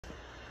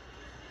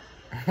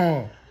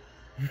Oh.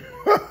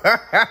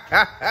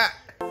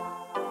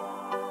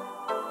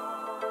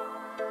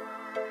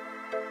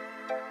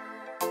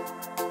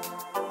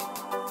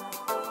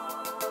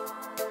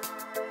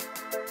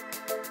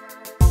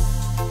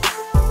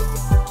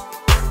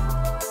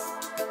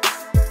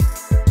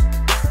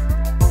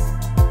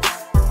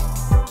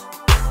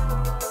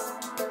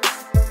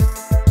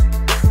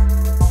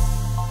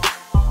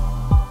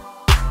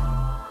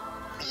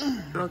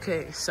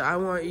 Okay, so I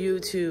want you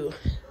to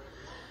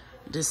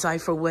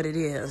decipher what it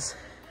is.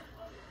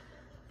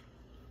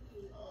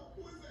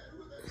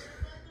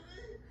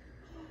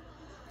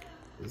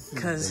 This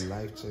is the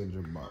life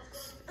changer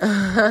box.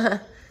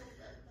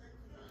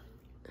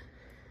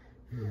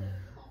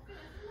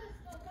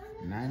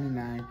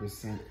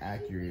 99%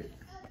 accurate.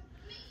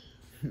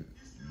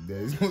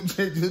 There's no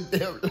change in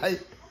their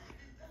life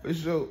for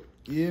sure.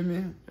 You hear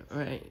me?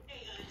 Right.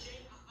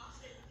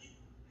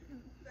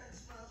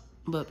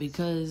 But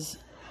because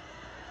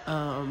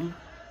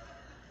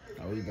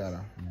we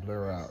gotta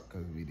blur out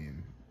because we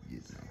didn't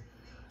get no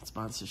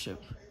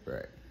sponsorship.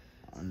 Right.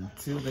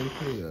 Until they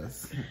pay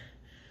us.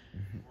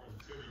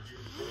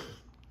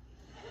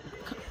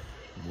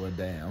 Well,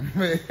 damn.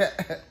 If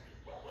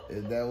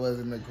that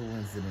wasn't a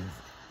coincidence.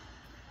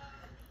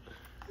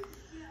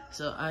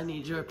 So I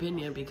need your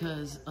opinion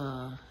because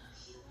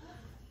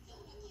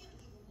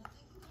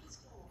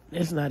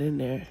it's not in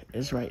there.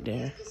 It's right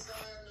there.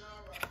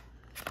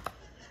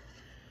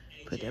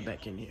 Put that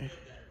back in here.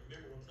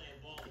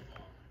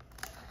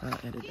 I'll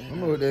edit that. I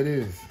don't know what that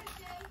is.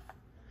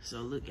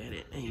 So look at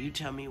it and you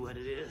tell me what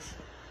it is.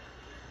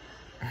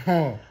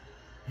 Oh.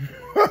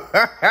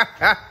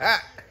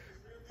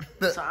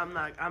 So I'm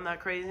not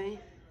crazy?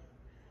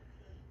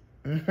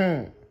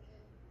 Mm-hmm.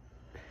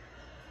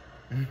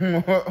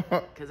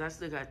 Cause I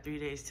still got 3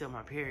 days till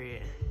my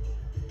period.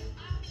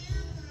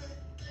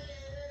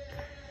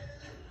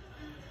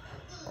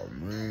 Oh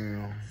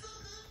man.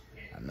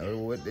 I know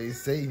what they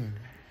say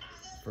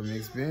from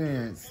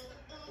experience.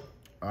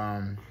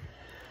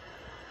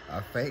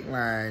 A fake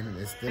line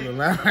is still a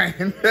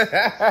line.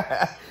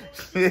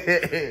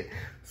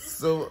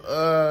 So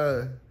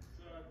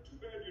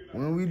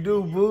when we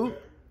do, boo,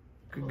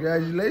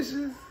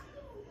 congratulations.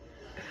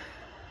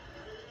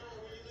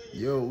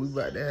 Yo, we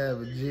about to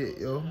have a jet,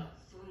 yo.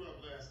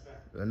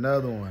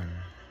 Another one.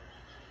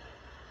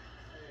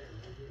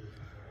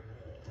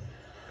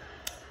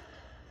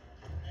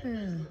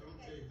 Damn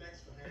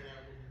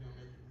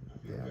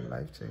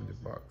life changer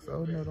box.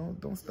 Oh no,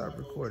 don't stop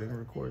recording.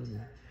 Record me.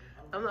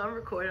 I'm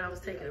recording. I was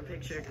taking a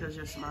picture because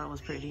your smile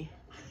was pretty.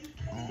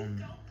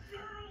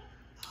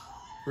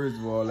 First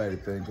of all, I'd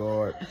like to thank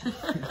God.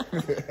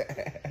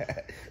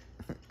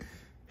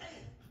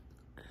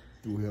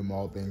 Through him,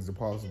 all things are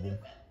possible.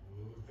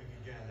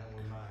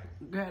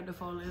 Grab the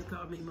phone and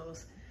call me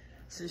most,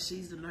 since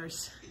she's the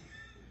nurse.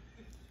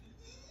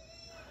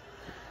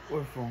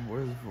 What phone?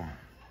 Where's the phone?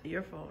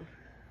 Your phone.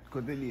 I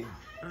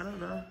don't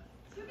know.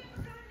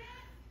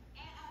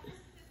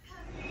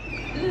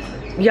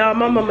 Y'all,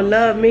 my mama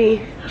loved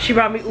me. She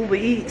brought me Uber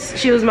Eats.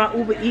 She was my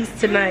Uber Eats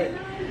tonight.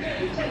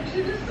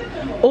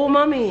 Oh,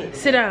 mommy,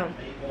 sit down.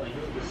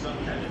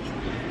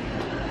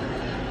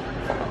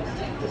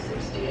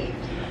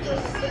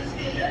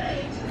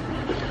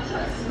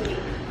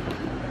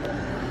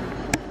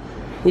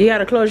 You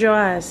gotta close your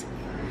eyes.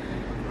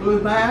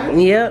 Close my eyes?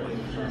 Yep.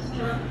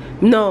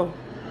 No.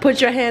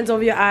 Put your hands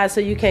over your eyes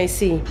so you can't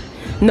see.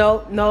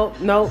 No, no,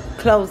 no.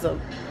 Close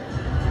them.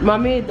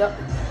 Mommy,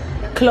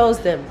 close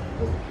them.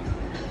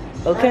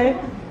 Okay?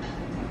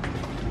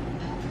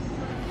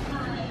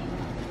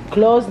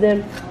 Close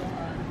them.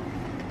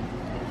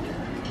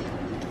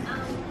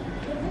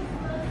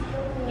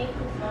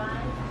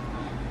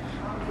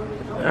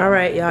 All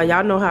right, y'all.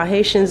 Y'all know how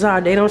Haitians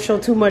are. They don't show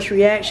too much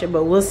reaction,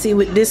 but we'll see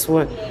with this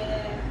one.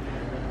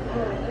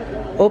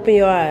 Open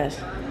your eyes.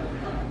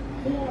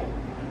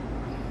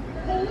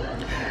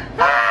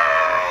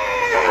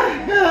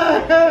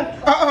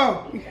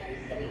 Uh-oh.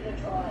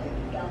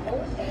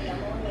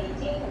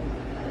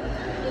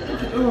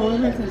 Oh,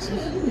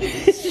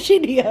 She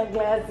need her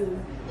glasses.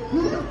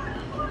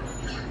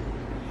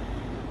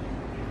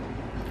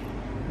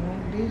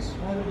 This.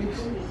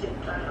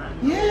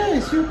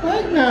 Yes, you're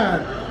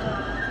pregnant.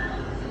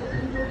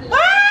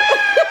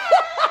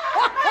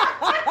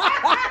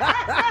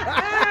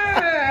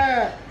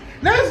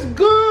 That's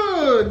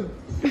good.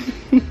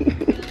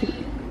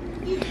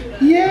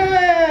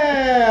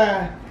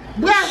 Yeah.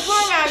 Bravo,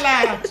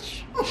 Lala.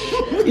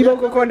 You don't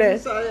go corner.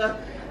 Thanks for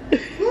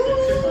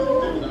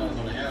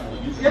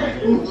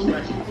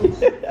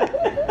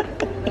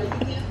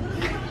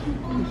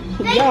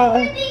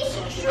these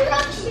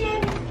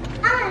instructions.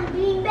 I'm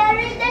being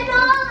better than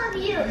all of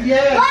you.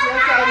 Yes, I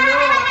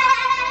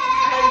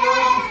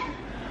know.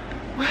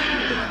 Wow.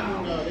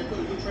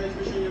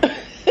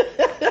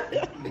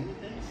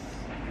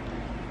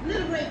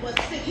 Little Ray was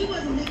sick. He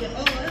wasn't making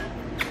oil.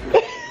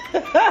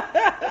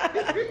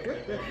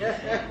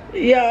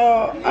 Yo,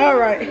 all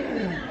right.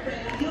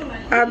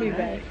 I'll be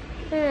back.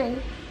 Hi.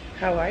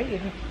 How are you?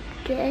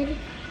 Good.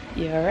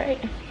 You all right?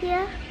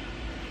 Yeah.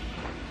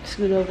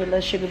 Scoot over,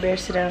 let Sugar Bear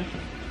sit down.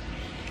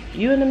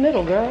 You in the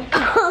middle, girl.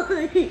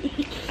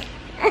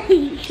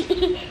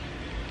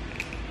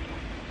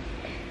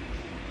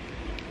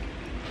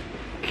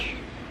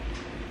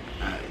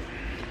 Alright,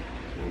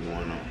 what's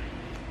going on?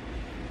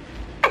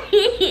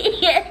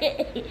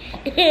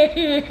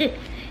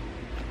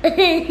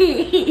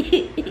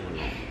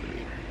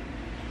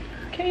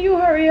 Can you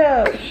hurry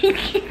up? You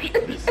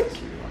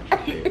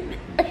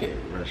can't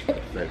rush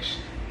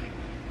perfection.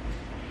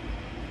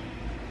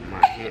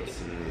 My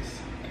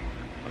handsomeness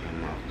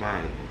and my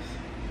fineness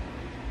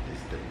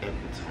is the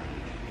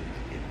epitome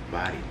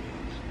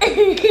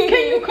embodiment.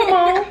 Can you come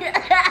on?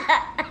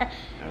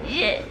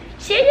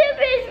 Sugar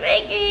Bear's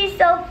making me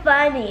so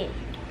funny.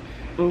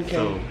 Okay.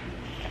 So,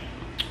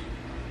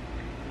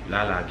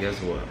 Lala,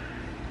 guess what?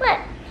 What?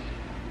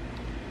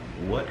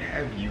 What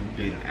have you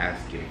been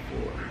asking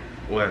for?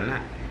 Well,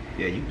 not.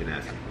 Yeah, you've been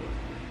asking for.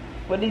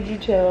 What did you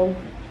tell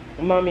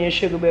Mommy and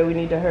Sugar Bear we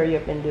need to hurry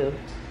up and do?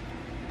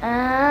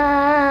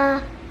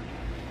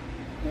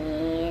 We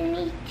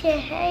need to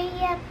hurry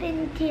up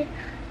and do,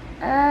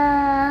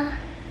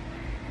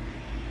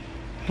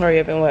 Hurry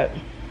up and what?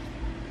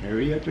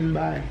 Hurry up and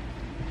buy.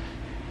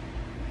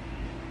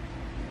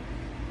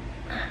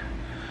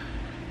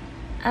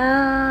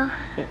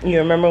 You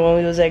remember when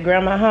we was at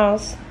Grandma's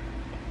house?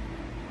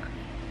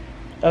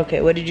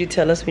 Okay, what did you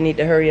tell us we need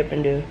to hurry up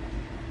and do?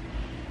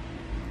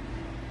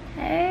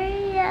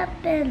 hurry up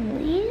and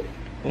leave?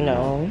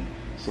 No.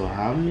 So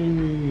how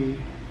many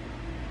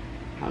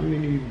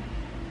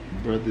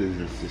brothers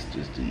and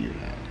sisters do you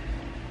have?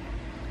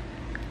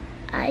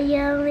 I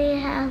only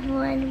have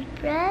one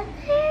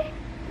brother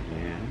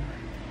Yeah.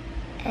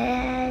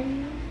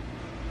 and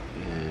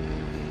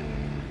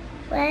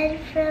one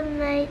from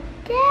my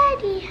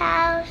daddy's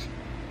house.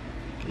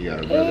 You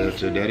got a brother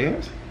at your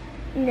daddy's house?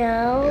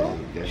 No.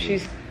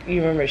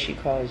 You remember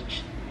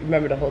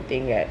remember the whole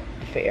thing at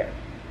the fair?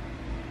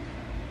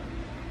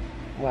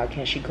 Why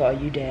can't she call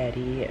you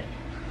daddy?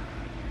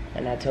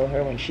 And I told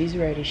her when she's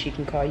ready, she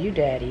can call you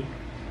daddy.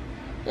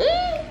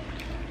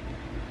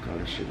 Call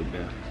her Sugar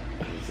Bear.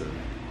 So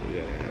we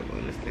gotta have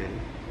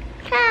understanding.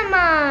 Come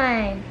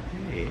on.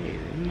 Hey,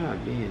 I'm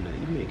not being that.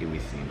 You're making me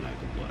seem like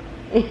a butt.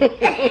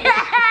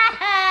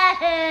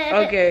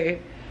 Okay,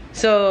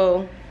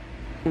 so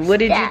what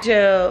did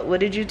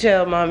you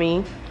tell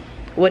Mommy?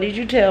 What did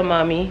you tell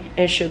Mommy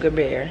and Sugar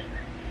Bear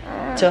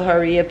to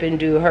hurry up and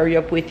do? Hurry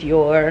up with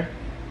your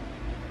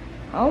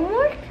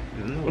Homework?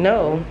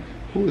 no.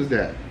 Who is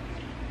that?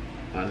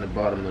 On the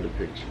bottom of the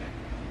picture.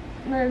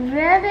 My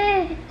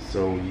brother.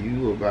 So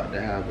you about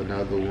to have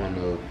another one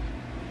of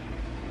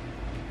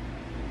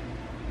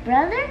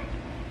Brother?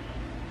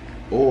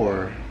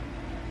 or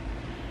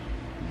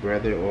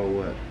brother or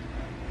what?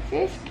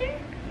 Sister?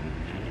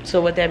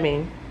 So what that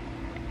mean?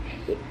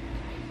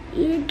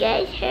 You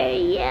guys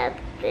hurry up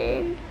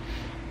and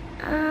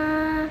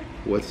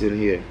What's in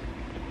here?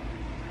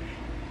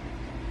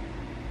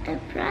 a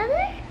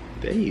brother?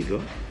 There you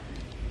go.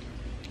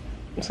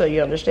 So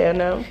you understand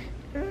now?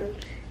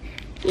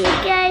 You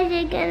guys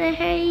are gonna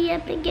hurry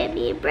up and get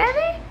me a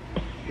brother?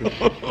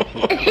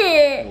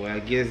 Well, I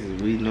guess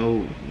we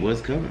know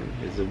what's coming.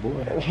 It's a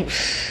boy.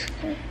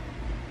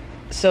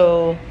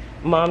 So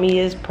Mommy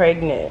is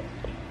pregnant.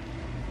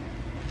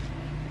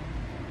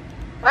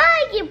 Why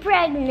are you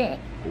pregnant?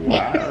 Why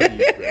are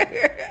you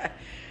pregnant?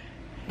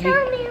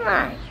 Tell me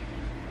why.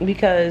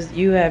 Because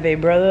you have a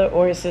brother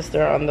or a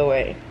sister on the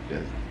way.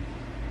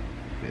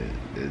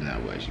 That's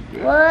not why she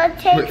pregnant. Well, it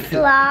takes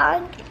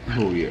long.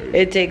 Oh yeah.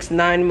 It takes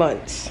 9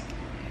 months.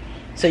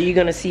 So you're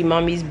gonna see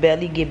Mommy's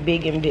belly get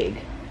big and big.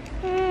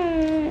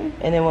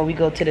 And then when we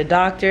go to the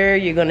doctor,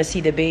 you're gonna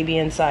see the baby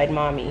inside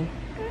Mommy.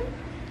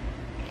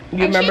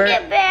 You And remember?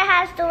 Sugar Bear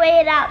has to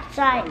wait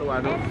outside.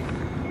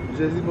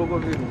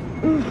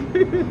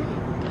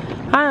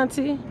 Hi,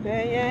 Auntie.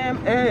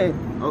 Hey.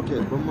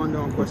 Okay, come on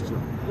down question.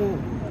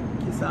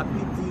 Qui sa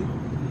piti?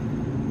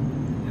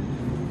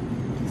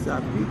 Qui sa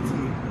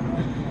piti?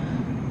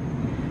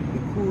 Li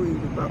kouri,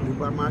 li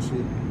pa mache.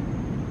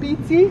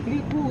 Piti, li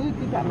kouri,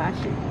 li pa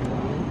mache.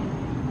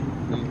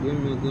 Then give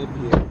me the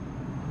pill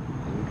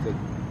and you take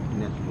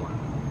next one.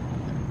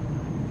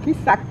 Qui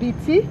sa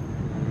piti?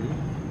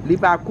 Li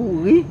pa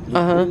kouri,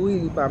 Oui,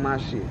 il pas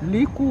marché.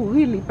 li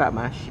kouri, li pa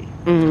mache.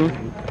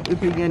 E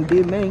pi gen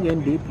de men,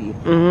 gen de pied.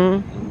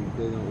 And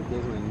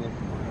there's one next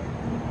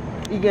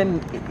one. I gen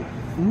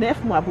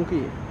 9 mwa pou ki.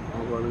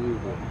 On va le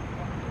revoir.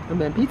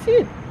 Ben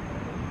piti.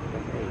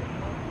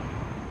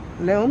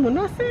 Le ou moun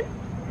ase.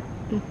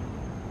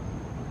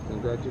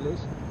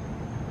 Congratulations.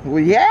 Oh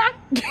yeah?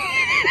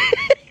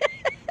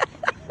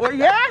 Oh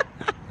yeah?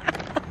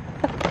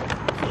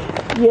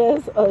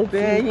 Yes, Auntie.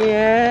 Ben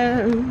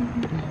yeah.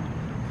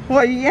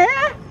 Oh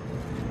yeah?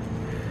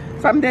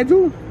 Sa mde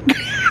dou?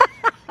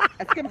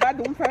 Eske mba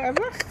dou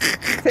forever?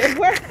 Se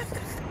vwe?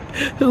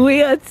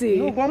 Oui, Auntie.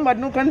 Nou kon mod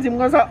nou kon di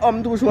mwen sa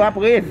om toujou ap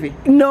reve.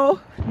 Non,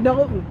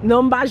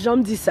 mba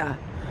jom di sa.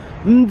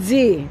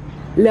 Mdi,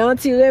 le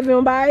Auntie rêve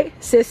yon bay,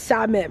 c'est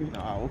ça même.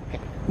 Ah, ok.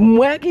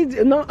 Moi qui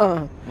dis, non,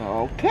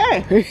 Ok.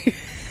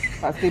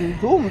 Parce que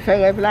tout me fait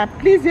rêve là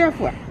plusieurs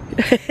fois.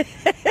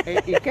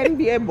 It can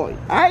be a boy.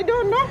 I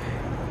don't know.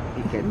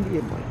 It can be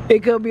a boy.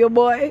 It could be a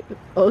boy.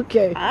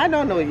 Okay. I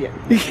don't know yet.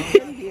 It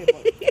can be a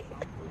boy.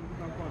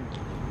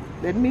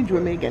 Let me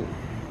dream again.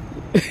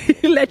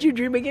 Let you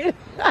dream again.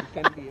 It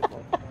can be a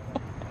boy.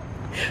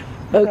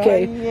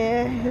 Okay.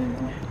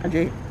 Yeah.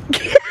 Okay.